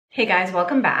Hey guys,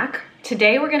 welcome back.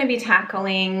 Today we're going to be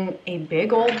tackling a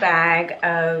big old bag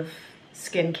of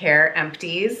skincare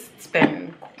empties. It's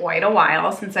been quite a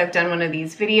while since I've done one of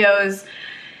these videos.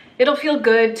 It'll feel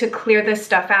good to clear this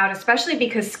stuff out, especially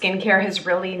because skincare has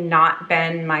really not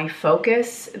been my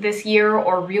focus this year,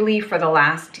 or really for the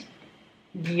last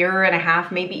year and a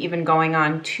half, maybe even going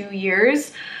on 2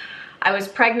 years. I was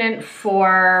pregnant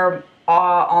for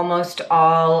almost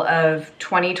all of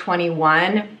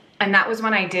 2021. And that was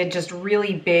when I did just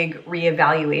really big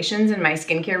reevaluations in my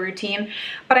skincare routine.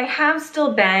 But I have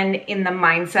still been in the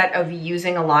mindset of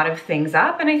using a lot of things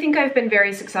up, and I think I've been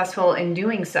very successful in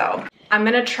doing so. I'm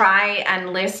gonna try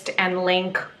and list and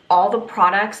link all the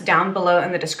products down below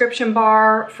in the description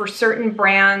bar. For certain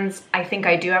brands, I think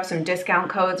I do have some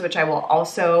discount codes, which I will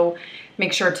also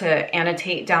make sure to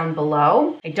annotate down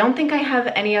below. I don't think I have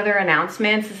any other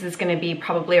announcements. This is gonna be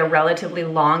probably a relatively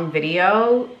long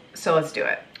video, so let's do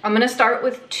it. I'm gonna start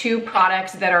with 2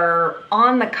 products that are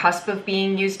on the cusp of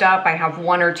being used up. I have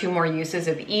 1 or 2 more uses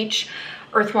of each.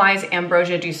 Earthwise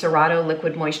Ambrosia Dew Cerrado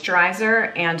Liquid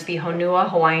Moisturizer and the Honua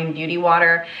Hawaiian Beauty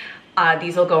Water.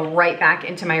 These will go right back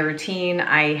into my routine.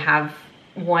 I have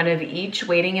 1 of each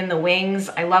waiting in the wings.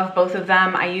 I love both of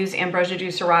them. I use Ambrosia Dew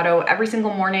Cerrado every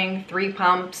single morning, 3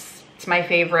 pumps. It's my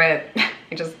favorite.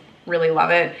 I just really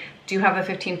love it. Do have a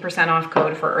 15% off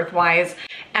code for Earthwise.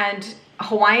 And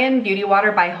Hawaiian Beauty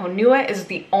Water by Honua is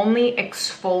the only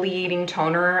exfoliating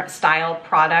toner style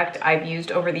product I've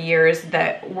used over the years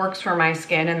that works for my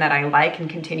skin and that I like and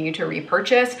continue to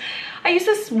repurchase. I use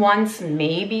this once,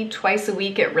 maybe twice a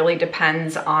week. It really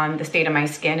depends on the state of my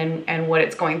skin and what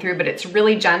it's going through, but it's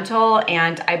really gentle,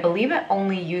 and I believe it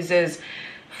only uses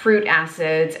fruit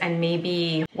acids and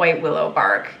maybe white willow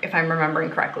bark, if I'm remembering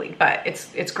correctly, but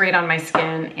it's great on my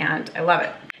skin and I love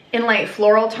it. Inlight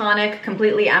Floral Tonic,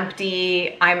 completely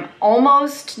empty. I'm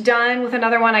almost done with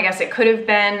another one. I guess it could have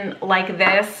been like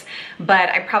this, but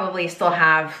I probably still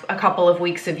have a couple of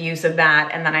weeks of use of that.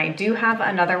 And then I do have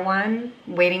another one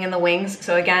waiting in the wings.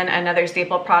 So again, another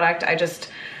staple product. I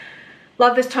just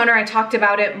love this toner. I talked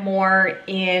about it more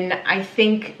in, I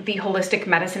think, the Holistic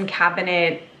Medicine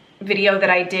Cabinet video that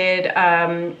I did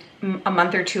a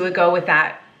month or 2 ago with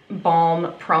that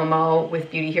Balm promo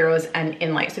with Beauty Heroes and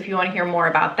Inlight. So if you want to hear more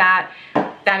about that,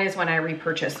 that is when I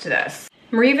repurchased this.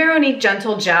 Marie Veronique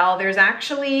Gentle Gel. There's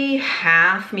actually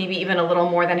half, maybe even a little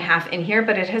more than half in here,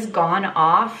 but it has gone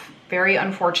off very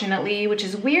unfortunately, which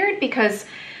is weird because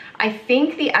I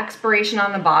think the expiration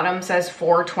on the bottom says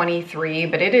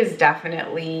 4/23, but it is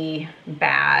definitely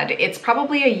bad. It's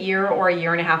probably a year or a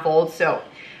year and a half old, so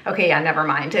okay, yeah, never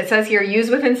mind. It says here, use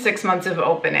within 6 months of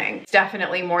opening. It's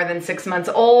definitely more than 6 months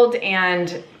old and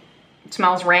it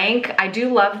smells rank. I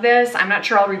do love this. I'm not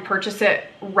sure I'll repurchase it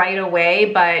right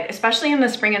away, but especially in the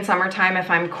spring and summertime,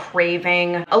 if I'm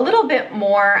craving a little bit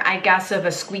more, I guess, of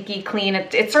a squeaky clean.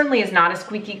 It certainly is not a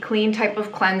squeaky clean type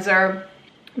of cleanser.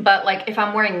 But like if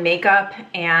I'm wearing makeup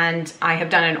and I have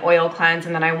done an oil cleanse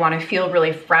and then I want to feel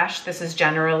really fresh, this is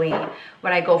generally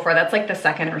what I go for. That's like the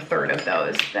 2nd or 3rd of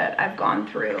those that I've gone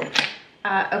through.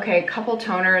 Okay, couple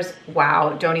toners.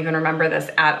 Wow, don't even remember this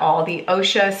at all. The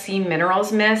Osha Sea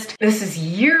Minerals Mist. This is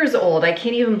years old. I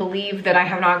can't even believe that I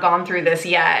have not gone through this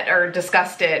yet or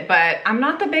discussed it, but I'm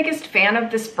not the biggest fan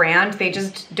of this brand. They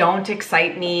just don't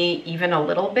excite me even a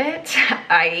little bit.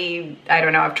 I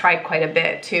don't know, I've tried quite a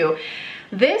bit too.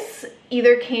 This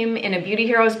either came in a Beauty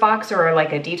Heroes box or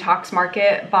like a Detox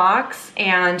Market box,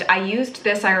 and I used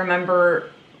this, I remember,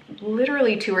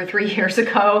 literally 2 or 3 years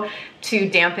ago to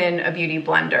dampen a beauty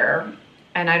blender.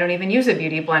 And I don't even use a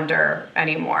beauty blender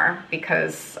anymore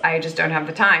because I just don't have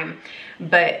the time.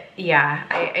 But yeah,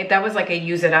 that was like a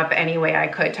use it up any way I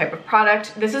could type of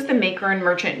product. This is the Maker and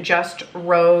Merchant Just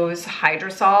Rose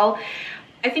Hydrosol.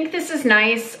 I think this is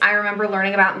nice. I remember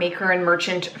learning about Maker and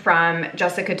Merchant from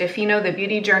Jessica DeFino, the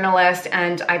beauty journalist,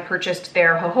 and I purchased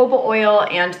their jojoba oil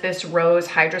and this rose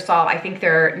hydrosol. I think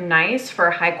they're nice for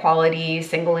high quality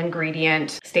single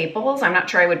ingredient staples. I'm not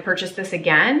sure I would purchase this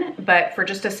again, but for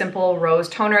just a simple rose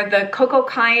toner, the Cocoa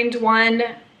Kind one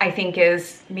I think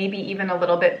is maybe even a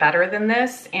little bit better than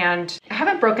this. And I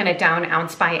haven't broken it down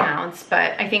ounce by ounce,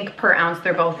 but I think per ounce,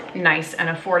 they're both nice and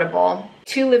affordable.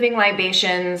 2 Living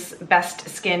Libations Best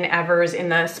Skin Evers in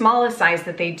the smallest size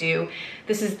that they do.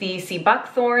 This is the Sea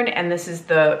Buckthorn and this is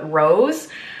the Rose.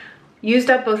 Used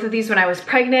up both of these when I was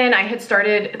pregnant. I had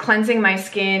started cleansing my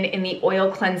skin in the oil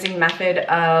cleansing method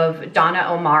of Donna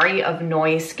Omari of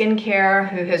Noi Skincare,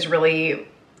 who has really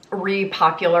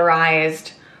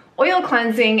repopularized oil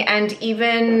cleansing and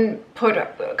even put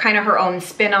kind of her own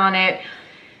spin on it.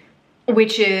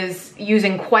 which is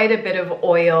using quite a bit of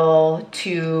oil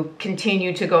to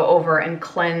continue to go over and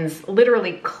cleanse,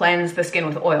 literally cleanse the skin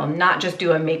with oil, not just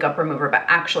do a makeup remover, but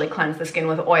actually cleanse the skin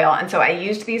with oil. And so I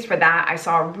used these for that. I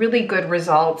saw really good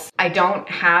results. I don't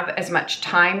have as much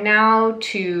time now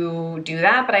to do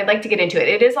that, but I'd like to get into it.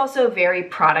 It is also very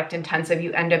product intensive.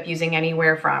 You end up using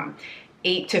anywhere from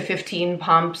 8 to 15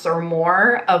 pumps or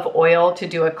more of oil to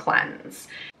do a cleanse.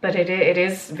 But it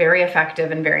is very effective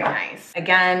and very nice.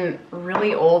 Again,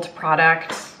 really old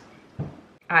product.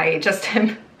 I just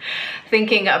am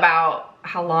thinking about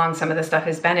how long some of the stuff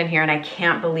has been in here, and I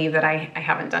can't believe that I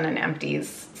haven't done an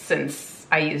Empties since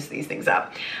I used these things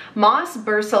up. Moss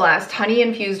Beurre Celeste Honey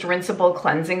Infused Rinsable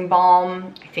Cleansing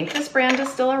Balm. I think this brand is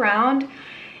still around.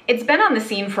 It's been on the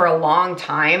scene for a long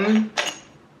time.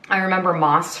 I remember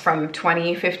Moss from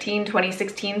 2015,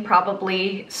 2016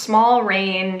 probably. Small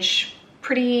range,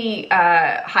 pretty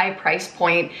high price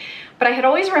point, but I had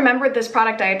always remembered this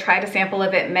product. I had tried a sample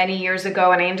of it many years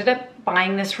ago, and I ended up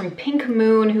buying this from Pink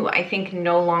Moon, who I think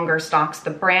no longer stocks the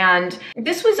brand.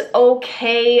 This was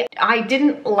okay. I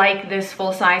didn't like this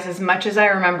full size as much as I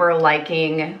remember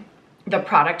liking the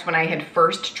product when I had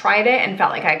first tried it and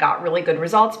felt like I got really good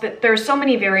results, but there's so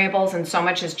many variables and so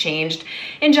much has changed.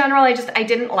 In general, I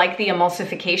didn't like the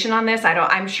emulsification on this.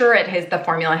 I'm sure the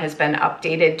formula has been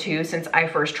updated too since I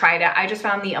first tried it. I just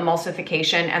found the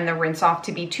emulsification and the rinse off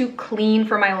to be too clean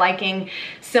for my liking,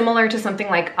 similar to something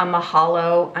like a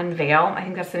Mahalo Unveil. I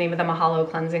think that's the name of the Mahalo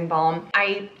cleansing balm.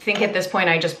 I think at this point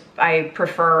I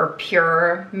prefer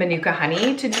pure Manuka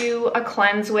honey to do a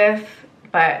cleanse with,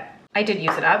 but I did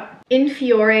use it up.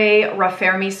 Fiore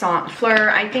Raffermissant Fleur.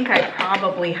 I think I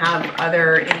probably have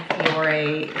other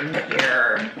Fiore in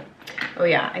here. Oh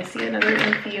yeah, I see another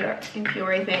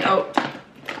Fiore thing. Oh,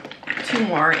 2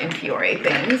 more Fiore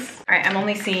things. All right, I'm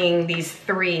only seeing these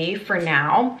 3 for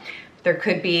now. There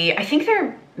could be, I think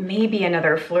there may be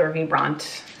another Fleur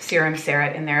Vibrant Serum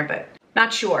Cerat in there, but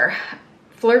not sure.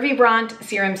 Fleur Vibrant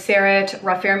Serum Cerat,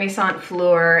 Raffermissant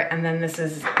Fleur, and then this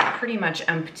is pretty much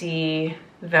empty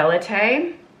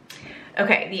Veloutée.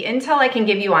 Okay, the intel I can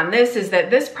give you on this is that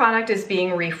this product is being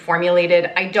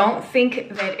reformulated. I don't think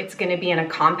that it's gonna be in a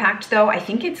compact though. I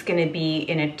think it's gonna be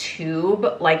in a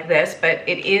tube like this, but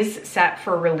it is set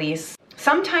for release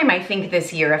sometime, I think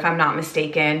this year, if I'm not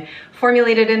mistaken.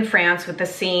 Formulated in France with the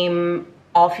same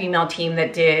all-female team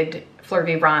that did Fleur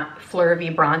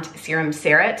Vibrant Serum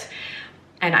Cerat.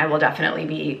 And I will definitely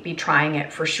be trying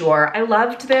it for sure. I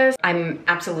loved this. I'm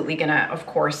absolutely gonna, of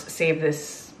course, save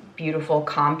this beautiful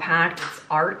compact. It's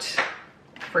art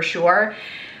for sure.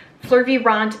 Fleur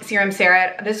Vibrant Serum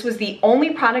Cerat. This was the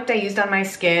only product I used on my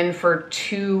skin for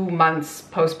 2 months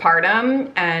postpartum,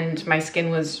 and my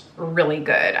skin was really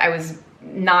good. I was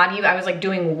like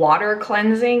doing water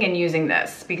cleansing and using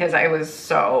this because I was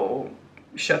so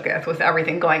shooketh with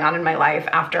everything going on in my life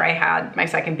after I had my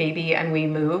second baby and we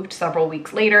moved several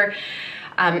weeks later.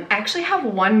 I actually have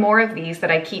 1 more of these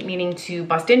that I keep meaning to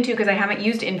bust into because I haven't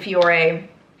used Fiore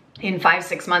in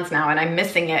 5-6 months now and I'm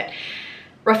missing it.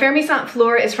 Raffermissant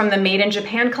Fleur is from the Made in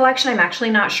Japan collection. I'm actually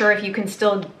not sure if you can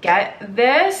still get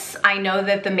this. I know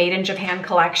that the Made in Japan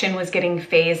collection was getting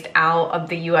phased out of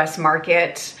the US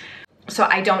market, so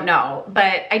I don't know,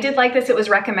 but I did like this. It was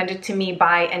recommended to me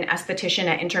by an esthetician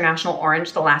at International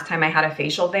Orange the last time I had a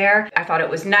facial there. I thought it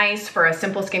was nice for a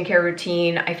simple skincare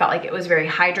routine. I felt like it was very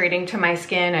hydrating to my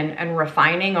skin and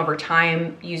refining over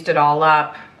time. Used it all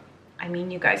up. I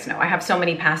mean, you guys know, I have so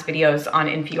many past videos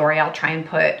on Fiore. I'll try and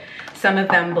put some of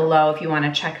them below if you want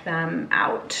to check them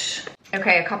out.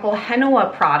 Okay, a couple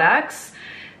Henua products.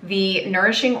 The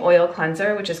Nourishing Oil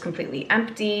Cleanser, which is completely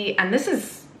empty, and this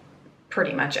is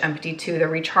pretty much empty too, the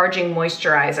Recharging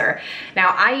Moisturizer.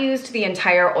 Now, I used the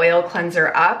entire oil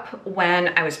cleanser up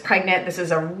when I was pregnant. This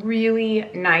is a really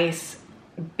nice,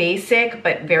 basic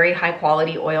but very high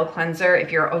quality oil cleanser if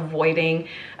you're avoiding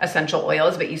essential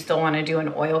oils but you still want to do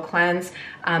an oil cleanse.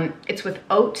 It's with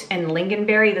oat and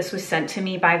lingonberry. This was sent to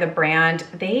me by the brand.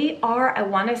 They are, I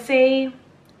want to say,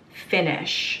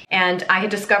 Finnish, and I had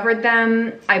discovered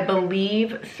them, I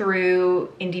believe,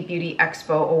 through Indie Beauty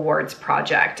Expo Awards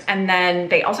project. And then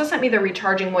they also sent me the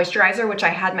Recharging Moisturizer, which I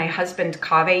had my husband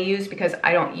Kaveh use because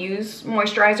I don't use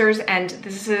moisturizers, and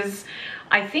this is,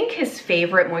 I think, his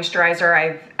favorite moisturizer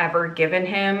I've ever given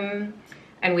him.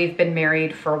 And we've been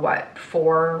married for what,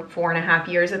 4.5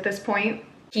 years at this point.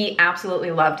 He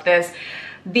absolutely loved this.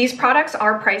 These products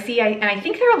are pricey, and I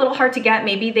think they're a little hard to get.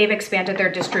 Maybe they've expanded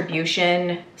their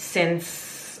distribution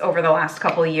since over the last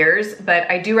couple of years, but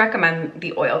I do recommend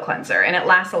the oil cleanser, and it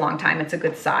lasts a long time. It's a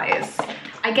good size.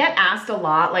 I get asked a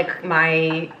lot, like,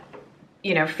 my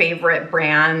you know, favorite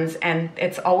brands, and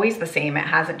it's always the same. It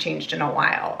hasn't changed in a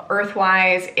while.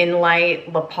 Earthwise,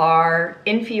 Inlight, La Par,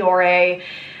 Fiore.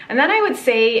 And then I would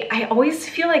say I always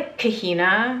feel like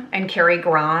Kahina and Cary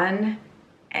Grant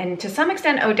and to some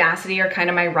extent Audacity are kind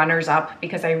of my runners up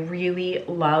because I really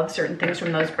love certain things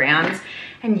from those brands,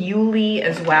 and Yuli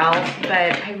as well,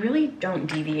 but I really don't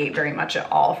deviate very much at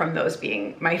all from those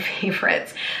being my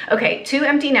favorites. Okay, 2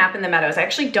 Empty Nap in the Meadows. I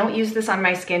actually don't use this on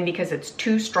my skin because it's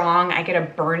too strong. I get a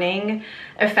burning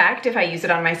effect if I use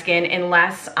it on my skin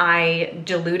unless I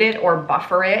dilute it or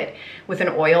buffer it with an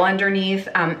oil underneath.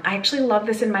 I actually love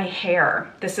this in my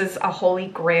hair. This is a holy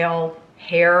grail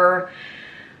hair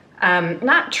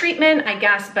not treatment, I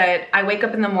guess, but I wake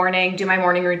up in the morning, do my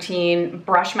morning routine,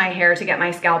 brush my hair to get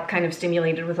my scalp kind of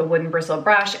stimulated with a wooden bristle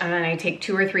brush, and then I take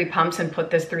 2 or 3 pumps and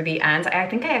put this through the ends. I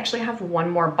think I actually have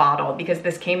 1 more bottle because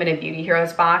this came in a Beauty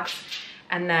Heroes box.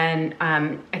 And then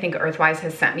I think Earthwise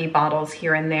has sent me bottles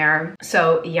here and there.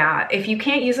 So yeah, if you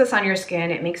can't use this on your skin,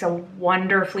 it makes a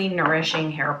wonderfully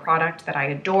nourishing hair product that I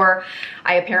adore.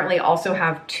 I apparently also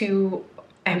have 2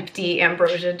 empty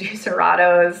Ambrosia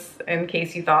Ducerados, in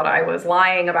case you thought I was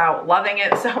lying about loving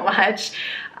it so much.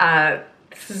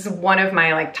 This is one of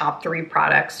my like top 3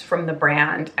 products from the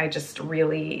brand. I just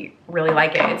really, really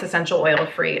like it. It's essential oil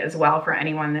free as well for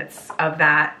anyone that's of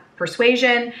that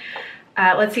persuasion.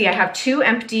 Let's see, I have 2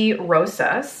 empty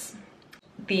Rosas,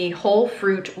 the whole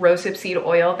fruit rosehip seed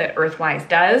oil that Earthwise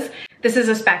does. This is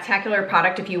a spectacular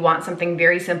product if you want something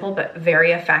very simple but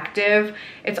very effective.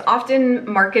 It's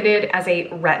often marketed as a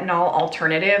retinol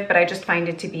alternative, but I just find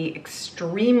it to be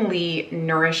extremely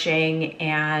nourishing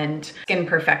and skin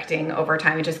perfecting over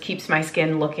time. It just keeps my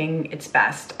skin looking its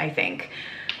best, I think.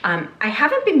 I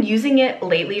haven't been using it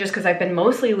lately just because I've been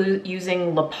mostly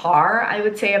using La Par, I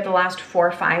would say, of the last 4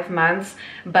 or 5 months,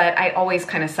 but I always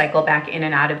kind of cycle back in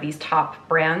and out of these top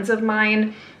brands of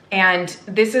mine. And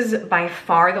this is by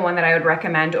far the one that I would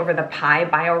recommend over the Pi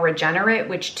Bioregenerate,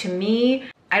 which to me,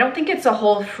 I don't think it's a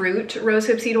whole fruit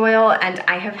rosehip seed oil, and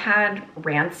I have had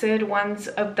rancid ones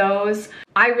of those.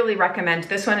 I really recommend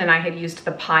this one, and I had used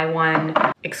the Pi one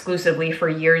exclusively for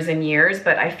years and years,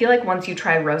 but I feel like once you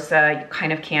try Rosa, you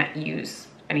kind of can't use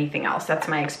anything else. That's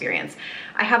my experience.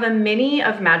 I have a mini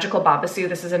of Magical Babasu.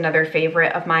 This is another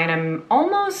favorite of mine. I'm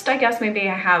almost, I guess maybe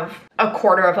I have a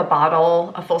quarter of a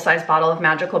bottle, a full-size bottle of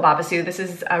Magical Babasu. This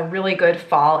is a really good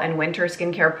fall and winter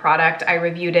skincare product. I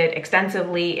reviewed it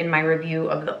extensively in my review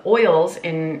of the oils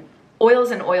and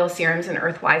oil serums in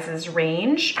Earthwise's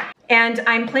range. And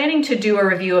I'm planning to do a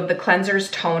review of the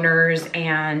cleansers, toners,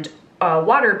 and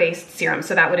water-based serum,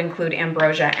 so that would include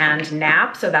Ambrosia and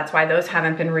Nap, so that's why those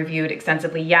haven't been reviewed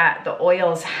extensively yet. The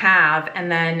oils have,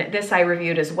 and then this I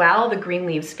reviewed as well, the Green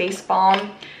Leaves Face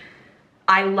Balm.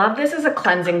 I love this as a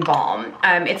cleansing balm.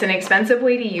 It's an expensive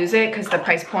way to use it because the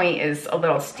price point is a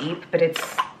little steep, but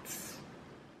it's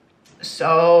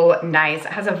so nice.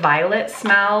 It has a violet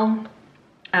smell.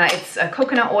 It's a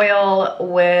coconut oil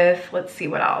with, let's see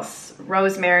what else,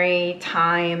 rosemary,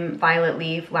 thyme, violet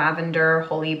leaf, lavender,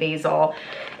 holy basil.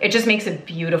 It just makes a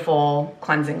beautiful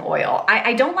cleansing oil.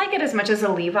 I don't like it as much as a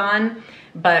leave-on,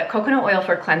 but coconut oil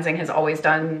for cleansing has always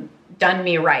done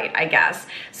me right, I guess.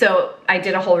 So I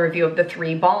did a whole review of the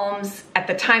 3 balms. At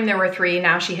the time there were 3,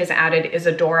 now she has added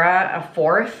Isadora, a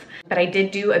 4th. But I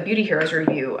did do a Beauty Heroes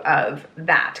review of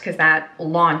that because that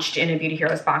launched in a Beauty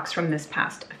Heroes box from this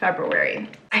past February.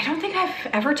 I don't think I've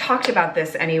ever talked about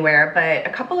this anywhere, but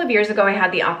a couple of years ago I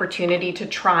had the opportunity to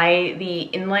try the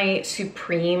Inlight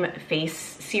Supreme Face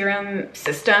Serum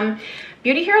System.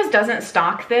 Beauty Heroes doesn't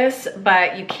stock this,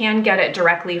 but you can get it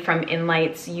directly from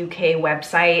Inlight's UK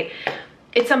website.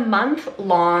 It's a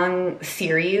month-long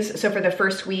series. So for the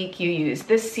first week, you use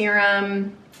this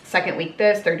serum, second week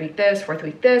this, third week this, fourth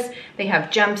week this. They have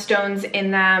gemstones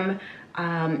in them.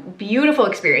 Beautiful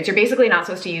experience. You're basically not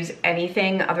supposed to use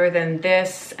anything other than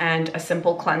this and a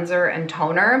simple cleanser and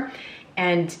toner.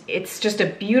 And it's just a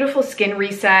beautiful skin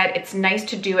reset. It's nice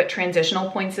to do at transitional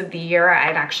points of the year.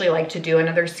 I'd actually like to do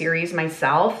another series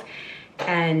myself.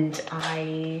 And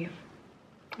I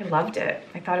loved it.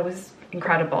 I thought it was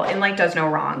incredible. Inlight does no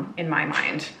wrong in my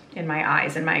mind, in my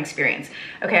eyes, in my experience.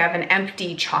 Okay, I have an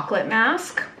empty chocolate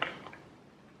mask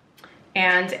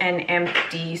and an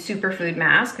empty superfood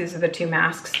mask. These are the 2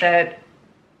 masks that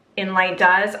Inlight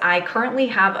does. I currently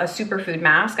have a superfood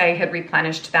mask. I had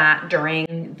replenished that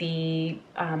during the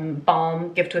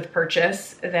Balm gift with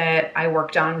purchase that I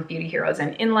worked on with Beauty Heroes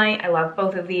and Inlight. I love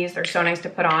both of these. They're so nice to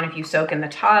put on if you soak in the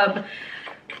tub.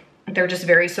 They're just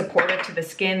very supportive to the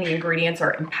skin. The ingredients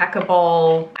are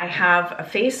impeccable. I have a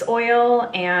face oil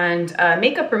and a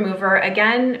makeup remover.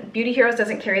 Again, Beauty Heroes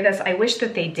doesn't carry this. I wish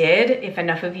that they did. If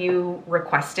enough of you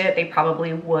request it, they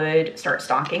probably would start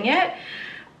stocking it.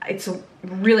 It's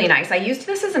really nice. I used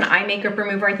this as an eye makeup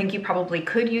remover. I think you probably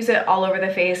could use it all over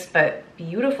the face, but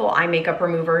beautiful eye makeup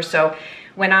remover. So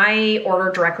when I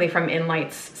order directly from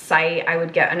Inlight's site, I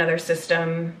would get another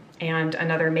system and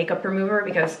another makeup remover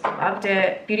because I loved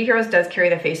it. Beauty Heroes does carry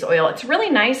the face oil. It's really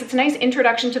nice. It's a nice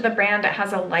introduction to the brand. It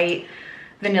has a light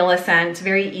vanilla scent,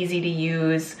 very easy to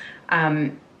use.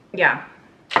 Yeah,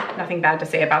 nothing bad to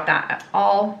say about that at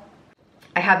all.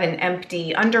 I have an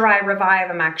Empty Under Eye Revive.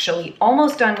 I'm actually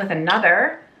almost done with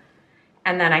another.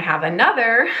 And then I have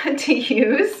another to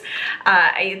use.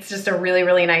 It's just a really,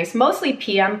 really nice, mostly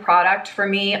PM product for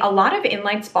me. A lot of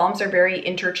Inlight's balms are very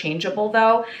interchangeable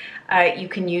though. You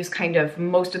can use kind of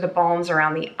most of the balms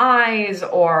around the eyes,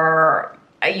 or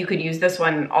you could use this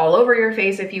one all over your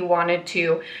face if you wanted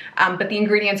to, but the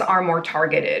ingredients are more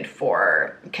targeted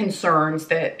for concerns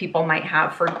that people might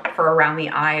have for around the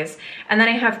eyes. And then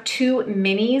I have two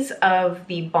minis of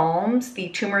the balms, the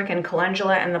turmeric and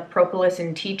calendula and the propolis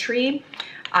and tea tree.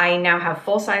 I now have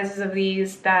full sizes of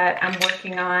these that I'm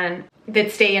working on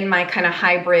that stay in my kind of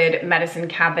hybrid medicine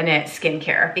cabinet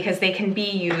skincare because they can be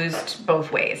used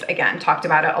both ways. Again, talked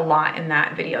about it a lot in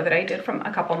that video that I did from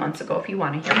a couple months ago if you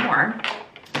want to hear more.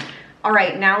 All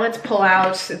right, now let's pull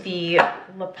out the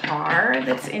La Par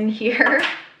that's in here.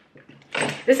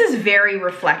 This is very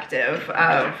reflective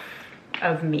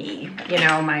of me, you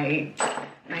know, my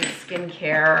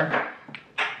skincare,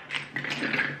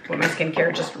 what my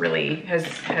skincare just really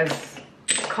has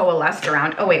coalesced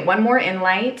around. Oh wait, one more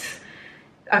Inlight,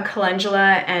 a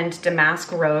calendula and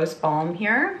damask rose balm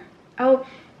here. Oh,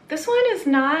 this one is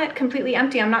not completely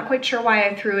empty. I'm not quite sure why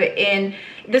I threw it in.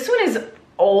 This one is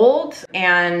old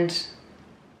and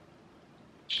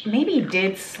maybe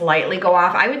did slightly go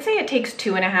off. I would say it takes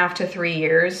 2.5 to 3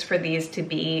 years for these to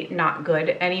be not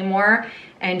good anymore.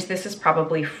 And this is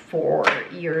probably 4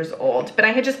 years old, but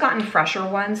I had just gotten fresher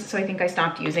ones. So I think I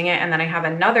stopped using it. And then I have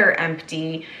another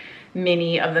empty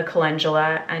mini of the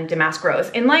calendula and damask rose.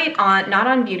 Inlight not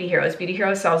on Beauty Heroes. Beauty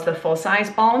Heroes sells the full size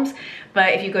balms,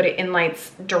 but if you go to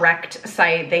Inlight's direct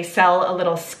site, they sell a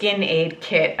little skin aid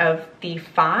kit of the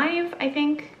 5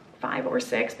 or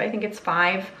 6, but I think it's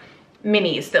 5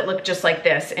 minis that look just like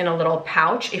this in a little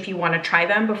pouch if you want to try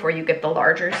them before you get the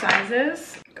larger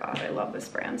sizes. God, I love this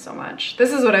brand so much.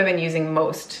 This is what I've been using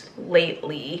most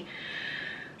lately.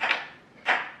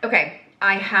 Okay,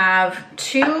 I have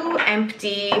 2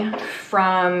 empty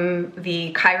from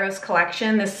the Kairos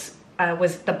collection. This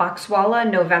was the Boxwala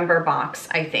November box,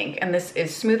 I think. And this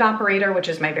is Smooth Operator, which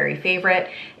is my very favorite,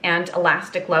 and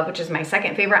Elastic Love, which is my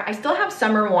second favorite. I still have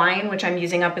Summer Wine, which I'm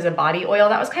using up as a body oil.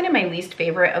 That was kind of my least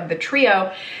favorite of the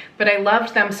trio, but I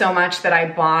loved them so much that I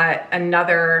bought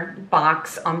another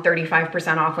box on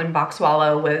 35% off when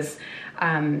Boxwala was,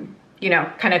 you know,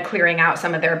 kind of clearing out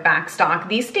some of their back stock.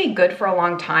 These stay good for a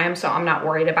long time, so I'm not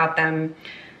worried about them,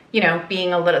 you know,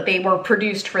 being a little, they were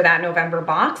produced for that November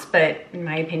box, but in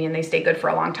my opinion, they stay good for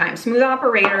a long time. Smooth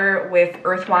Operator with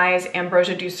Earthwise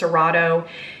Ambrosia do Serrato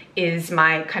is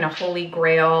my kind of holy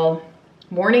grail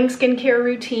morning skincare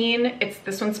routine.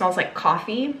 This one smells like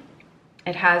coffee.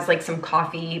 It has like some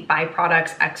coffee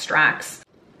byproducts, extracts,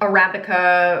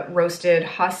 Arabica roasted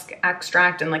husk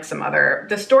extract, and like some other,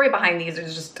 the story behind these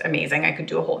is just amazing. I could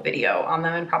do a whole video on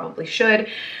them and probably should.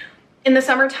 In the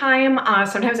summertime,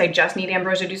 sometimes I just need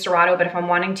Ambrosia do Serrato, but if I'm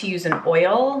wanting to use an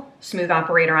oil, Smooth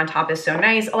Operator on top is so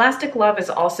nice. Elastic Love is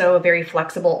also a very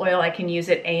flexible oil. I can use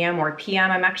it AM or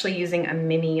PM. I'm actually using a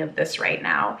mini of this right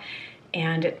now,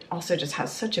 and it also just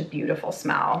has such a beautiful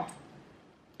smell.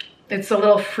 It's a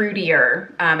little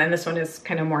fruitier, and this one is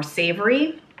kind of more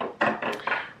savory.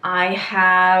 I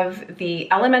have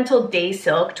the Elemental Day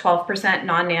Silk 12%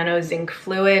 non-nano zinc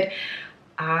fluid.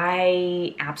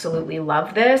 I absolutely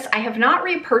love this. I have not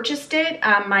repurchased it.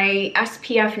 My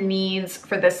SPF needs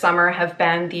for this summer have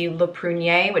been the Le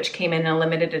Prunier, which came in a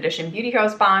limited edition Beauty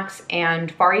Heroes box,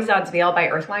 and Farizad's Veil by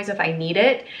Earthwise if I need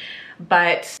it.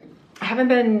 But I haven't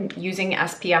been using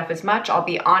SPF as much, I'll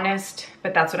be honest,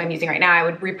 but that's what I'm using right now. I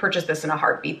would repurchase this in a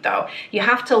heartbeat though. You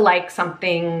have to like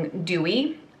something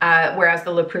dewy. Whereas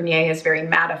the Le Prunier is very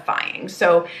mattifying.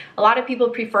 So a lot of people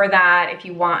prefer that. If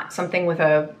you want something with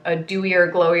a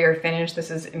dewier, glowier finish, this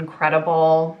is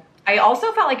incredible. I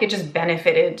also felt like it just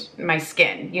benefited my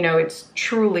skin. You know, it's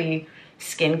truly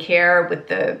skincare with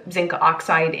the zinc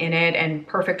oxide in it and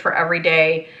perfect for every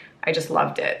day. I just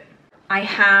loved it. I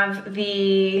have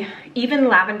the Even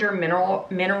Lavender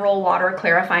Mineral Water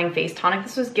Clarifying Face Tonic.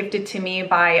 This was gifted to me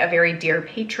by a very dear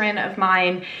patron of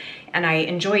mine, and I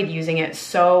enjoyed using it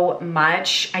so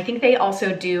much. I think they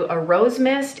also do a rose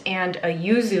mist and a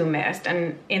yuzu mist,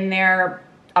 and in their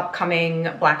upcoming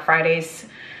Black Fridays,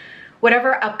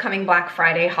 whatever upcoming Black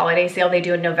Friday holiday sale they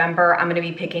do in November, I'm gonna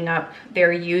be picking up their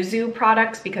yuzu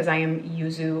products because I am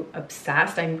yuzu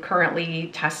obsessed. I'm currently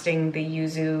testing the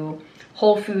yuzu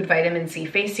whole food vitamin C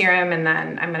face serum, and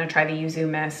then I'm gonna try the yuzu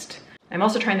mist. I'm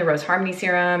also trying the Rose Harmony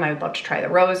serum. I would love to try the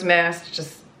rose mist,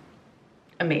 just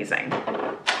amazing.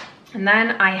 And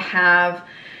then I have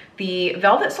the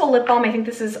Velvet Soul Lip Balm. I think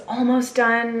this is almost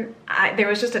done. There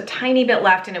was just a tiny bit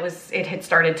left, and it had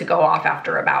started to go off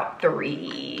after about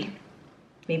 3,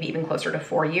 maybe even closer to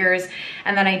 4 years.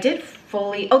 And then I did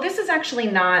fully, oh, this is actually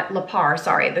not La Par,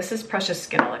 sorry. This is Precious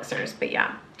Skin Elixirs, but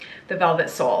yeah, the Velvet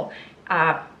Soul.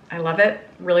 I love it,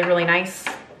 really, really nice,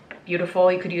 beautiful.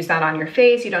 You could use that on your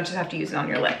face. You don't just have to use it on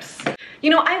your lips. You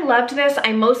know, I loved this.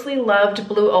 I mostly loved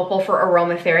Blue Opal for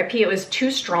aromatherapy. It was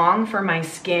too strong for my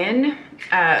skin,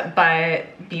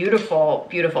 but beautiful,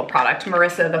 beautiful product.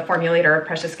 Marissa, the formulator of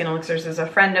Precious Skin Elixirs, is a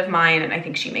friend of mine, and I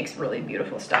think she makes really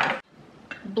beautiful stuff.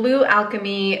 Blue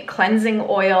Alchemy Cleansing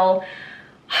Oil.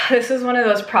 This is one of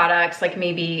those products, like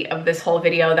maybe of this whole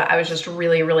video, that I was just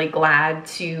really, really glad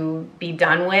to be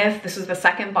done with. This was the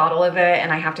second bottle of it,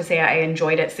 and I have to say I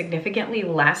enjoyed it significantly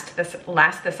less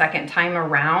the second time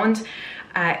around.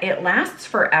 It lasts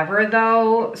forever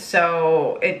though,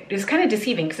 so it is kind of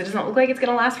deceiving because it doesn't look like it's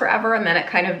gonna last forever, and then it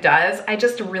kind of does. I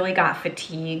just really got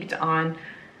fatigued on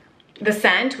the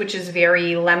scent, which is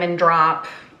very lemon drop,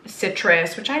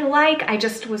 citrus, which I like. I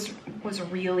just was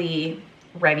really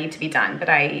ready to be done, but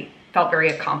I felt very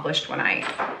accomplished when I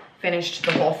finished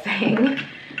the whole thing.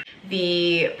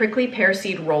 The Prickly Pear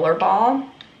Seed Roller Ball.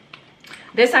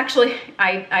 This actually,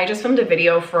 I just filmed a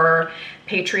video for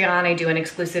Patreon. I do an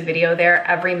exclusive video there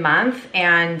every month,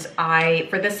 and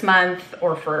for this month,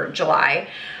 or for July,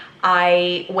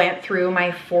 I went through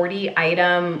my 40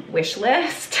 item wish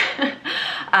list.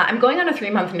 I'm going on a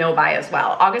 3-month no buy as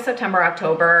well. August, September,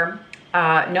 October,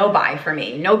 no buy for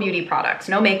me. No beauty products,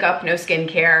 no makeup, no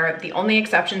skincare. The only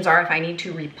exceptions are if I need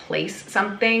to replace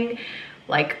something,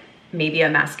 like maybe a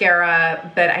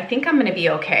mascara, but I think I'm gonna be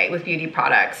okay with beauty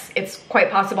products. It's quite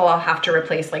possible I'll have to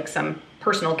replace like some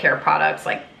personal care products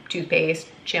like toothpaste,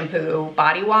 shampoo,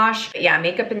 body wash. But yeah,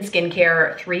 makeup and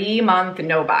skincare, 3-month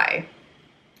no buy.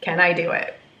 Can I do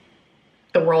it?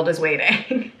 The world is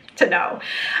waiting to know.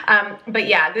 But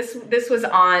yeah, this was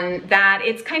on that.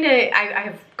 It's kind of, I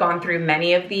have gone through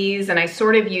many of these, and I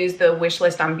sort of use the wish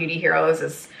list on Beauty Heroes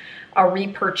as a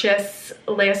repurchase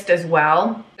list as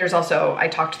well. There's also, I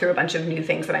talked through a bunch of new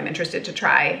things that I'm interested to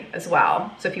try as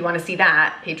well. So if you want to see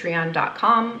that,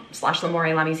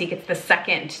 patreon.com/LamoreLaMusique. It's the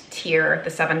second tier, the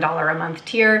 $7 a month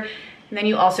tier. And then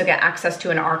you also get access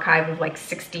to an archive of like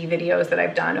 60 videos that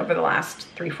I've done over the last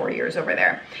 3-4 years over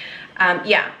there.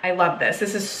 Yeah, I love this.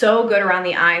 This is so good around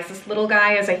the eyes. This little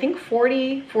guy is, I think,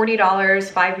 $40,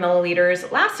 5 milliliters.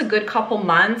 It lasts a good couple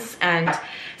months, and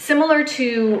similar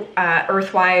to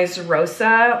Earthwise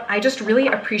Rosa, I just really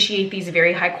appreciate these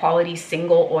very high quality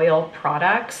single oil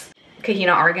products.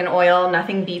 Kahina Argan Oil,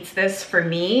 nothing beats this for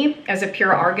me as a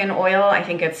pure argan oil. I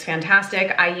think it's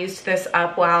fantastic. I used this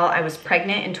up while I was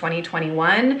pregnant in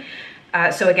 2021.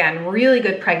 So again, really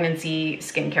good pregnancy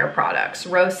skincare products.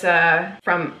 Rosa,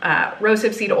 from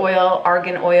rosehip seed oil,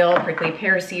 argan oil, prickly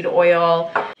pear seed oil,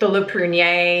 the Le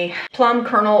Prunier, plum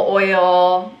kernel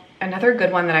oil. Another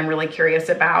good one that I'm really curious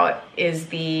about is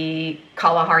the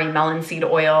Kalahari melon seed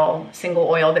oil, single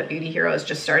oil that Beauty Heroes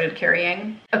just started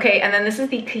carrying. Okay, and then this is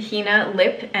the Kahina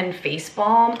Lip and Face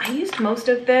Balm. I used most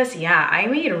of this. Yeah, I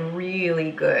made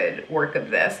really good work of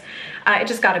this. It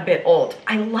just got a bit old.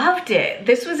 I loved it.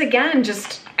 This was, again,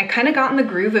 just, I kind of got in the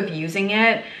groove of using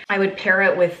it. I would pair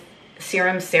it with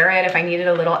Serum Cerat if I needed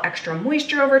a little extra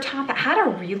moisture over top. It had a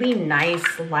really nice,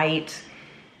 light,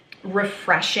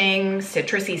 refreshing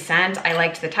citrusy scent. I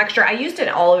liked the texture. I used it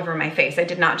all over my face. I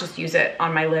did not just use it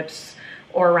on my lips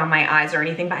or around my eyes or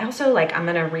anything, but I also, like, I'm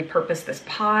gonna repurpose this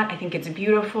pot. I think it's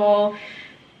beautiful.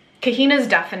 Kahina's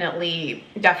definitely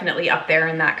up there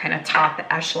in that kind of top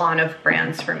echelon of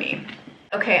brands for me.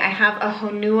 Okay, I have a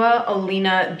Honua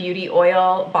Olina Beauty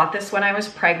Oil. Bought this when I was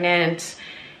pregnant,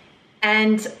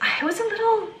 and I was a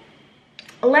little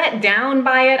let down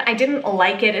by it. I didn't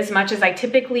like it as much as I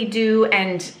typically do,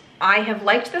 and I have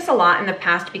liked this a lot in the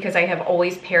past because I have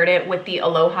always paired it with the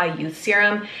Aloha Youth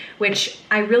Serum, which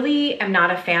I really am not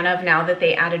a fan of now that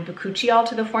they added bakuchiol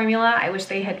to the formula. I wish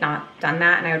they had not done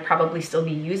that, and I would probably still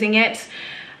be using it.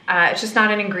 It's just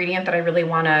not an ingredient that I really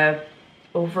want to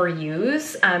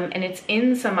overuse. And it's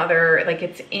in some other, like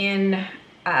it's in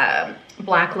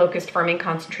black locust firming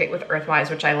concentrate with Earthwise,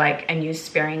 which I like and use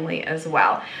sparingly as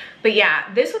well. But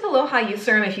yeah, this with Aloha Youth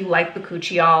Serum, if you like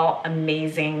bakuchiol,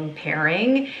 amazing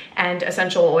pairing, and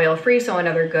essential oil free, so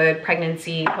another good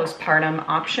pregnancy, postpartum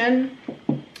option,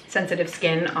 sensitive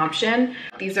skin option.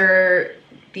 These are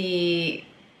the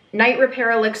Night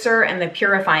Repair Elixir and the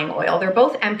Purifying Oil. They're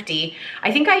both empty.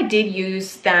 I think I did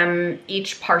use them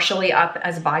each partially up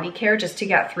as body care just to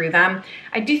get through them.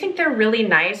 I do think they're really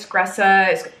nice.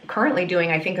 Gressa is currently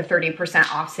doing, I think, a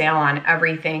 30% off sale on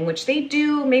everything, which they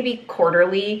do maybe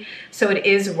quarterly. So it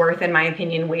is worth, in my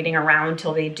opinion, waiting around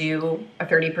till they do a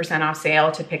 30% off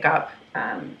sale to pick up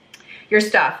your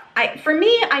stuff. For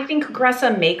me, I think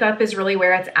Gressa makeup is really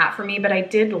where it's at for me, but I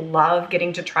did love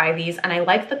getting to try these, and I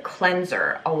like the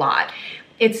cleanser a lot.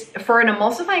 It's, for an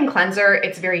emulsifying cleanser,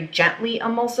 it's very gently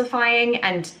emulsifying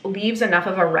and leaves enough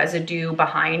of a residue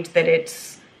behind that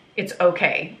it's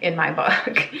okay in my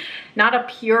book. Not a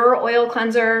pure oil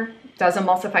cleanser, does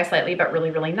emulsify slightly, but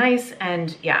really, really nice.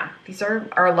 And yeah, these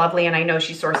are lovely, and I know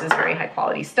she sources very high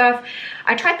quality stuff.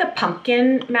 I tried the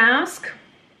pumpkin mask,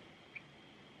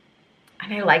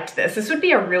 and I liked this. This would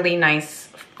be a really nice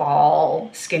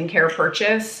fall skincare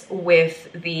purchase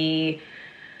with the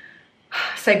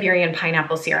Siberian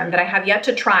pineapple serum that I have yet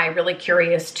to try, really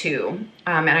curious too.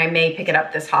 And I may pick it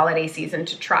up this holiday season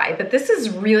to try. But this is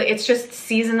really, it's just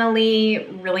seasonally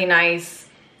really nice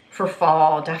for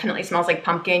fall. Definitely smells like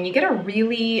pumpkin. You get a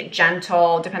really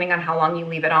gentle, depending on how long you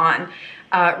leave it on,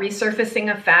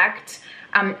 resurfacing effect.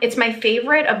 It's my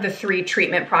favorite of the 3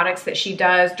 treatment products that she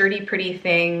does, Dirty Pretty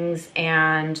Things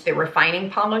and the Refining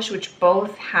Polish, which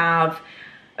both have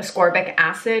ascorbic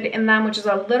acid in them, which is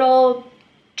a little,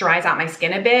 dries out my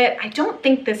skin a bit. I don't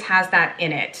think this has that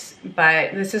in it,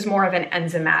 but this is more of an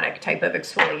enzymatic type of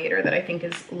exfoliator that I think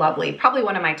is lovely. Probably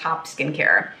one of my top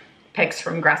skincare picks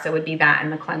from Gressa would be that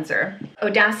and the cleanser.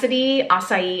 Audacity,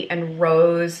 Acai, and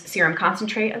Rose Serum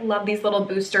Concentrate. I love these little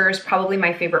boosters, probably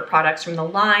my favorite products from the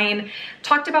line.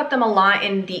 Talked about them a lot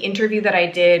in the interview that I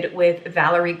did with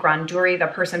Valerie Granduri, the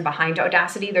person behind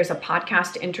Audacity. There's a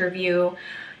podcast interview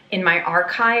in my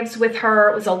archives with her.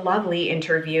 It was a lovely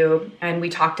interview, and we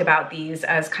talked about these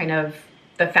as kind of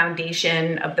the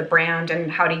foundation of the brand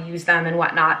and how to use them and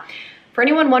whatnot. For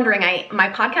anyone wondering, my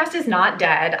podcast is not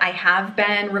dead. I have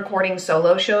been recording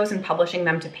solo shows and publishing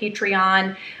them to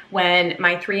Patreon. When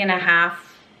my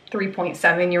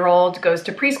 3.7-year-old goes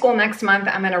to preschool next month,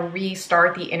 I'm gonna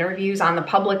restart the interviews on the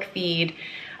public feed.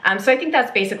 So I think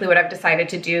that's basically what I've decided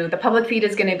to do. The public feed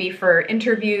is gonna be for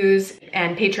interviews,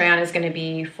 and Patreon is gonna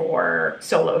be for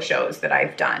solo shows that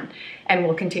I've done and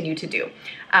will continue to do.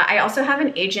 I also have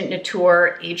an Agent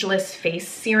Nature Ageless Face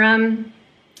Serum.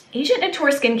 Agent Nature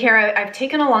skincare, I've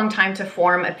taken a long time to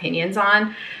form opinions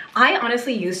on. I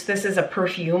honestly used this as a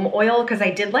perfume oil because I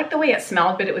did like the way it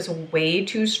smelled, but it was way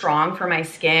too strong for my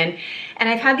skin. And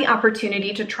I've had the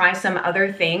opportunity to try some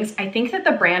other things. I think that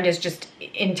the brand is just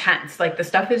intense. Like, the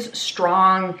stuff is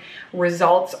strong,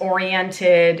 results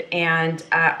oriented, and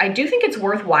I do think it's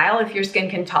worthwhile if your skin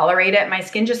can tolerate it. My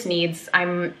skin just needs,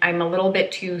 I'm a little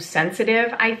bit too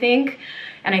sensitive, I think.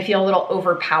 And I feel a little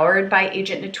overpowered by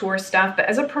Agent Nature stuff, but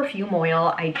as a perfume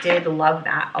oil, I did love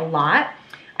that a lot.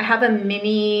 I have a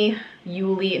mini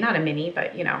Yuli, not a mini,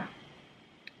 but you know,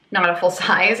 not a full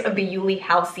size, of the Yuli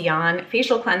Halcyon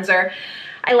facial cleanser.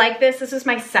 I like this. This is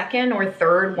my second or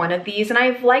third one of these, and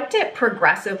I've liked it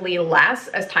progressively less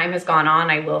as time has gone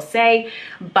on, I will say,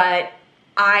 but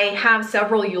I have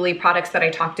several Yuli products that I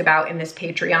talked about in this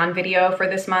Patreon video for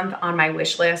this month on my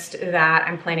wish list that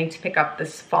I'm planning to pick up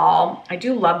this fall. I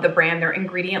do love the brand. Their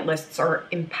ingredient lists are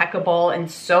impeccable and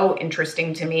so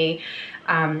interesting to me.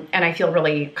 And I feel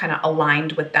really kind of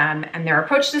aligned with them and their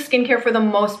approach to skincare for the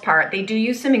most part. They do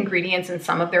use some ingredients in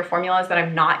some of their formulas that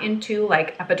I'm not into,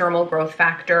 like epidermal growth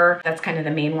factor. That's kind of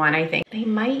the main one, I think. They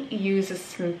might use a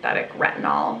synthetic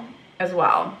retinol as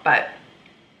well, but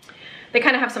they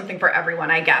kind of have something for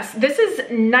everyone, I guess. This is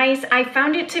nice. I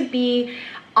found it to be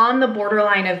on the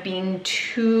borderline of being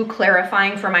too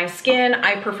clarifying for my skin.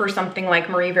 I prefer something like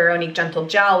Marie Veronique Gentle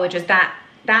Gel, which is that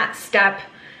step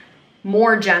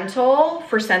more gentle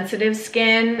for sensitive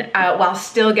skin while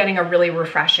still getting a really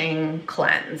refreshing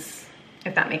cleanse,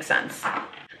 if that makes sense.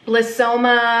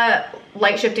 Blissoma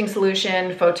Light Shifting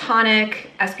Solution Photonic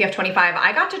SPF 25.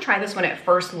 I got to try this when it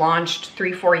first launched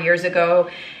 3-4 years ago,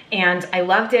 and I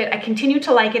loved it. I continue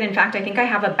to like it. In fact, I think I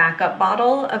have a backup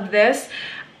bottle of this.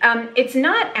 It's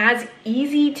not as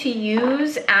easy to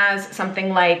use as something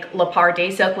like La Par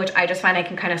Day Silk, which I just find I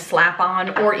can kind of slap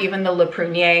on, or even the Le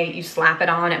Prunier, you slap it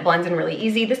on, it blends in really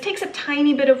easy. This takes a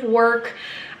tiny bit of work.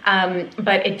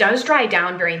 but it does dry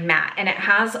down very matte, and it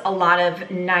has a lot of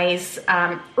nice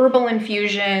herbal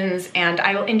infusions, and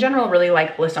I, in general, really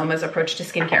like Blissoma's approach to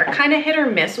skincare. Kind of hit or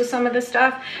miss with some of this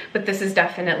stuff, but this is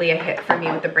definitely a hit for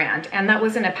me with the brand, and that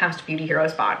was in a past Beauty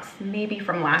Heroes box, maybe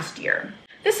from last year.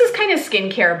 This is kind of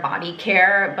skincare, body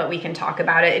care, but we can talk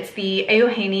about it. It's the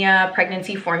Eugenia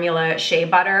Pregnancy Formula Shea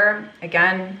Butter.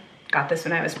 Again, got this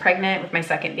when I was pregnant with my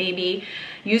second baby.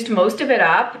 Used most of it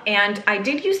up, and I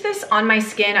did use this on my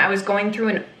skin. I was going through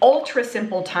an ultra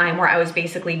simple time where I was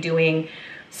basically doing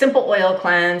simple oil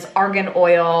cleanse, argan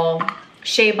oil,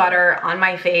 shea butter on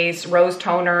my face, rose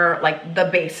toner, like the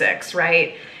basics,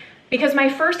 right? Because my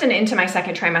first and into my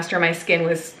second trimester, my skin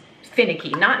was finicky,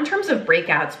 not in terms of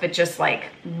breakouts, but just like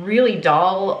really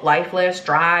dull, lifeless,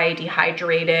 dry,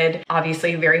 dehydrated,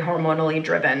 obviously very hormonally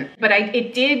driven. But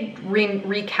it did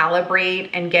recalibrate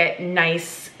and get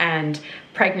nice and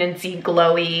pregnancy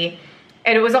glowy.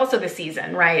 And it was also the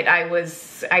season, right?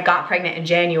 I got pregnant in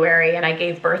January and I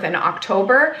gave birth in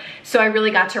October. So I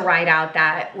really got to ride out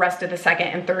that rest of the second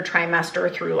and third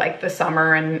trimester through like the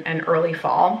summer and early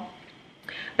fall.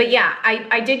 But yeah,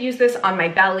 I did use this on my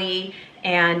belly,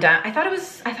 and I thought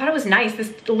it was nice.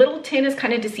 This little tin is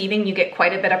kind of deceiving. You get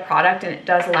quite a bit of product, and it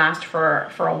does last for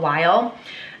a while.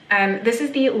 This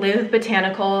is the Live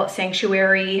Botanical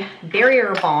Sanctuary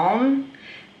Barrier Balm.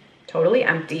 Totally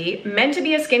empty. Meant to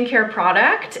be a skincare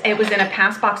product. It was in a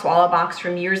Pass Box Walla box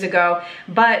from years ago,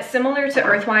 but similar to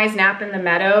Earthwise Nap in the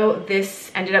Meadow,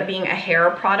 this ended up being a hair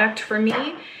product for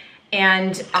me.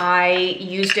 And I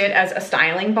used it as a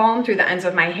styling balm through the ends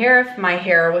of my hair if my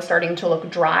hair was starting to look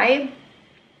dry.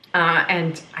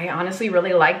 And I honestly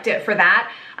really liked it for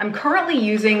that. I'm currently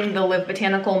using the Live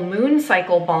Botanical Moon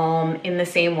Cycle Balm in the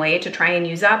same way to try and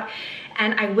use up.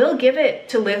 And I will give it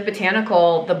to Live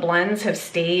Botanical. The blends have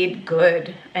stayed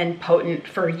good and potent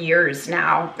for years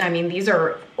now. I mean, these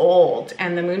are old,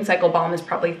 and the Moon Cycle Balm is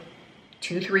probably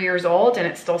 2-3 years old, and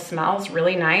it still smells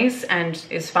really nice and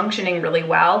is functioning really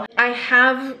well. I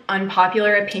have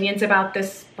unpopular opinions about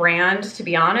this brand, to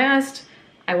be honest.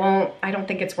 I don't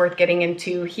think it's worth getting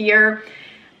into here.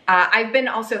 I've been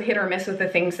also hit or miss with the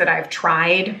things that I've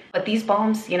tried, but these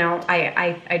balms, you know,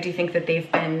 I do think that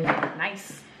they've been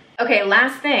nice. Okay,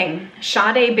 last thing,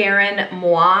 Sade Baron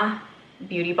Moi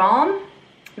Beauty Balm.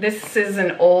 This is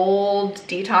an old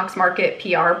Detox Market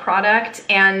PR product,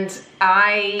 and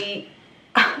I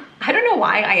don't know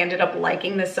why I ended up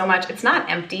liking this so much. It's not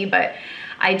empty, but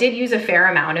I did use a fair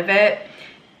amount of it,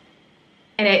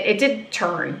 and it did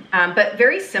turn, but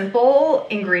very simple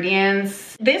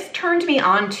ingredients. This turned me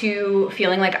on to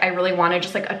feeling like I really wanted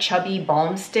just like a chubby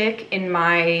balm stick in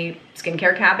my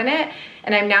skincare cabinet.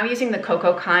 And I'm now using the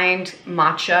Cocoa Kind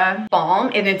Matcha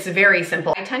Balm, and it's very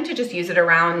simple. I tend to just use it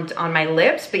around on my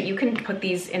lips, but you can put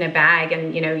these in a bag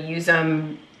and, you know, use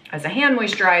them as a hand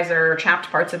moisturizer,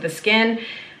 chapped parts of the skin.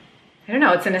 I don't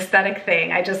know, it's an aesthetic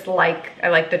thing. I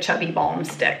like the chubby balm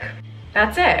stick.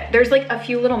 That's it. There's like a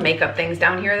few little makeup things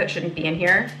down here that shouldn't be in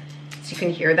here, so you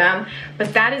can hear them.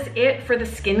 But that is it for the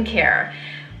skincare.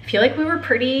 I feel like we were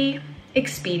pretty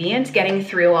expedient getting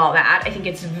through all that. I think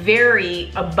it's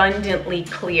very abundantly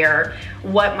clear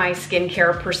what my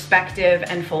skincare perspective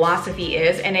and philosophy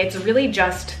is, and it's really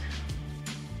just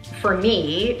for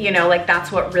me, you know, like that's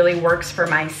what really works for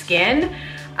my skin.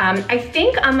 I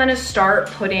think I'm gonna start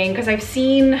putting, because I've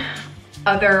seen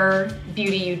other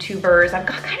beauty YouTubers, I'm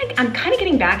kind of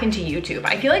getting back into YouTube.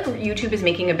 I feel like YouTube is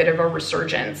making a bit of a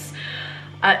resurgence,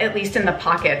 at least in the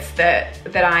pockets that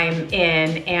I'm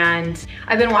in. And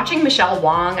I've been watching Michelle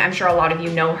Wong. I'm sure a lot of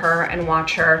you know her and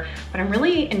watch her, but I'm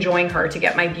really enjoying her to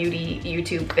get my beauty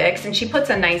YouTube fix. And she puts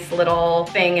a nice little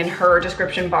thing in her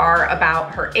description bar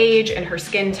about her age and her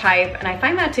skin type, and I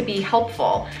find that to be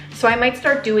helpful. So I might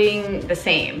start doing the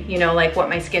same, you know, like what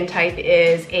my skin type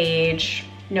is, age,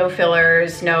 no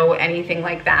fillers, no anything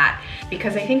like that,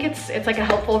 because I think it's like a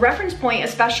helpful reference point,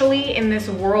 especially in this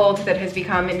world that has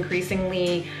become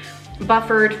increasingly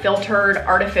buffered, filtered,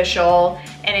 artificial,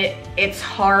 and it's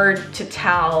hard to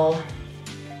tell,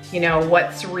 you know,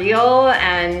 what's real.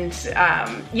 And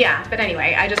yeah, but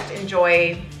anyway, I just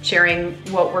enjoy sharing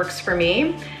what works for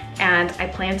me, and I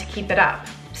plan to keep it up.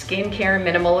 Skincare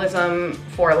minimalism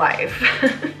for life.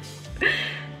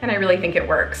 And I really think it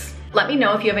works. Let me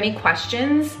know if you have any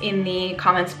questions in the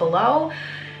comments below.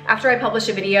 After I publish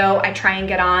a video, I try and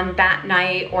get on that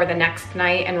night or the next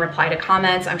night and reply to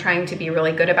comments. I'm trying to be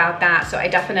really good about that, so I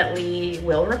definitely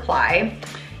will reply.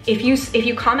 If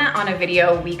you comment on a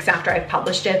video weeks after I've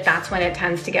published it, that's when it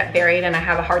tends to get buried and I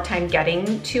have a hard time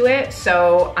getting to it.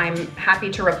 So I'm happy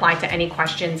to reply to any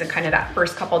questions in kind of that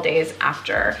first couple days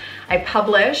after I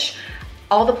publish.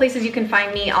 All the places you can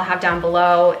find me, I'll have down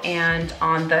below, and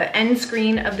on the end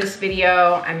screen of this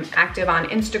video, I'm active on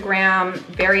Instagram,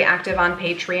 very active on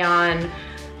Patreon.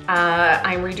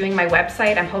 I'm redoing my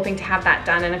website. I'm hoping to have that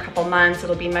done in a couple months.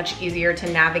 It'll be much easier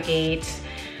to navigate.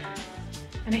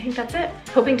 And I think that's it.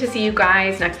 Hoping to see you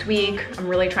guys next week. I'm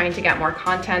really trying to get more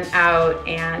content out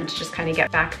and just kind of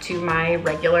get back to my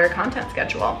regular content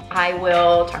schedule. I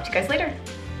will talk to you guys later.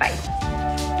 Bye.